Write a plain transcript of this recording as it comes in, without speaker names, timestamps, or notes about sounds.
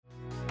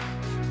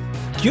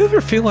Do you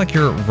ever feel like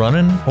you're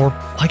running or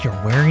like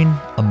you're wearing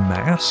a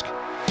mask?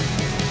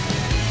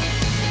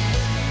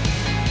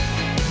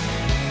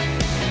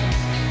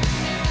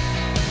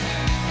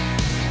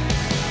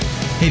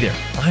 Hey there,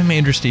 I'm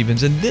Andrew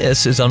Stevens, and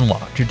this is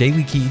Unlocked, your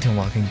daily key to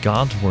unlocking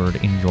God's Word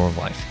in your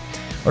life.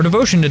 Our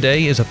devotion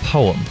today is a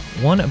poem,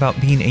 one about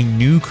being a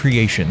new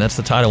creation. That's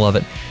the title of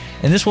it,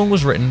 and this one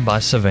was written by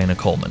Savannah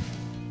Coleman.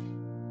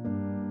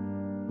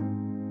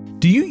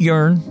 Do you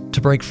yearn to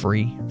break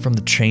free from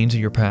the chains of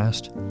your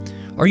past?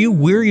 Are you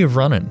weary of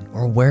running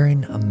or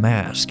wearing a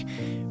mask?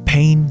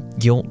 Pain,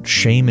 guilt,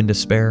 shame, and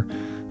despair.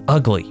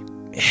 Ugly,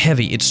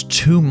 heavy, it's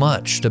too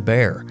much to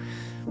bear.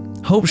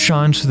 Hope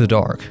shines through the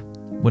dark.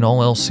 When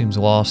all else seems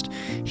lost,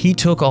 He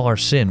took all our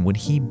sin when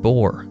He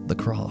bore the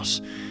cross.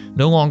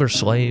 No longer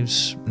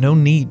slaves, no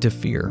need to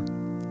fear.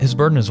 His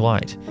burden is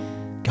light.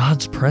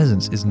 God's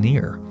presence is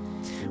near.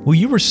 Will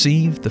you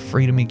receive the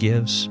freedom He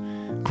gives?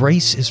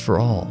 Grace is for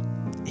all.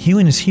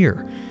 Healing is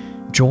here.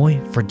 Joy,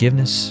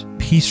 forgiveness,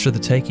 peace for the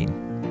taking.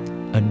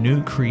 A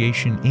new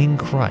creation in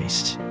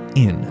Christ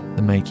in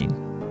the making.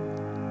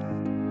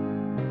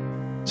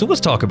 So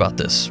let's talk about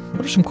this.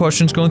 What are some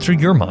questions going through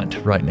your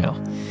mind right now?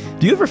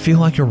 Do you ever feel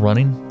like you're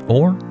running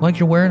or like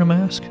you're wearing a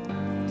mask?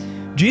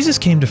 Jesus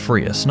came to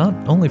free us, not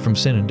only from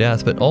sin and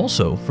death, but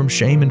also from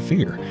shame and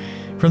fear.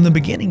 From the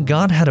beginning,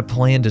 God had a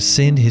plan to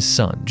send His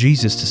Son,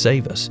 Jesus, to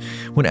save us.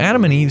 When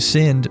Adam and Eve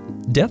sinned,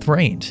 death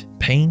reigned.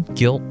 Pain,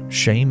 guilt,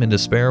 shame, and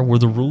despair were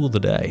the rule of the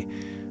day,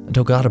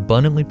 until God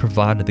abundantly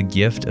provided the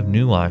gift of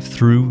new life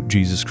through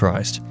Jesus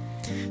Christ.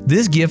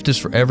 This gift is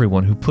for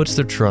everyone who puts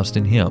their trust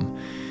in Him.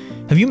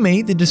 Have you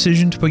made the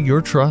decision to put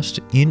your trust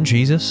in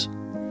Jesus?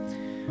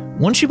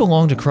 Once you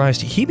belong to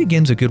Christ, He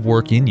begins a good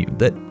work in you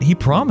that He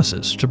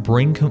promises to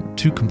bring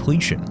to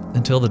completion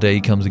until the day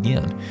He comes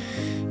again.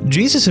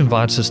 Jesus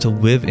invites us to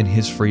live in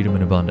His freedom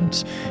and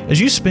abundance. As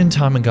you spend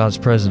time in God's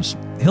presence,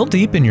 He'll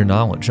deepen your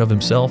knowledge of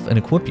Himself and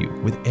equip you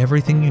with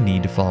everything you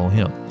need to follow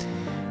Him.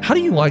 How do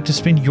you like to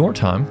spend your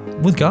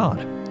time with God?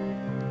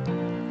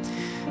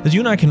 As you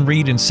and I can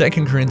read in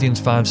 2 Corinthians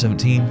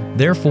 5:17,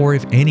 therefore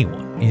if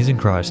anyone is in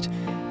Christ,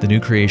 the new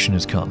creation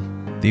has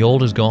come. The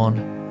old is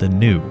gone, the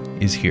new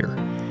is here.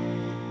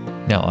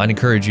 Now, I'd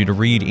encourage you to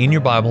read in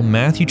your Bible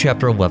Matthew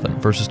chapter 11,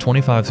 verses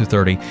 25 through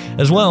 30,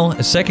 as well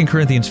as 2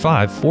 Corinthians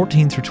 5,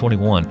 14 through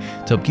 21,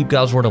 to help keep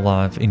God's Word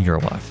alive in your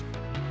life.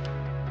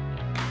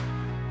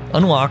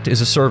 Unlocked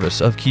is a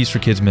service of Keys for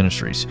Kids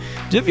Ministries.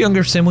 Do you have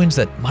younger siblings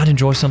that might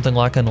enjoy something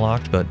like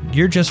Unlocked, but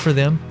you're just for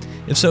them?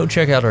 If so,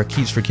 check out our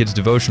Keys for Kids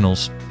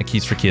devotionals at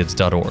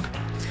keysforkids.org.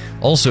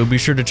 Also, be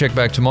sure to check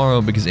back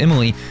tomorrow because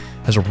Emily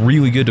has a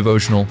really good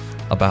devotional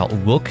about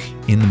look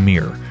in the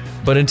mirror.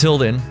 But until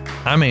then,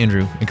 I'm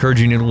Andrew,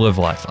 encouraging you to live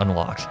life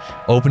unlocked,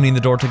 opening the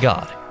door to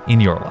God in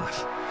your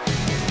life.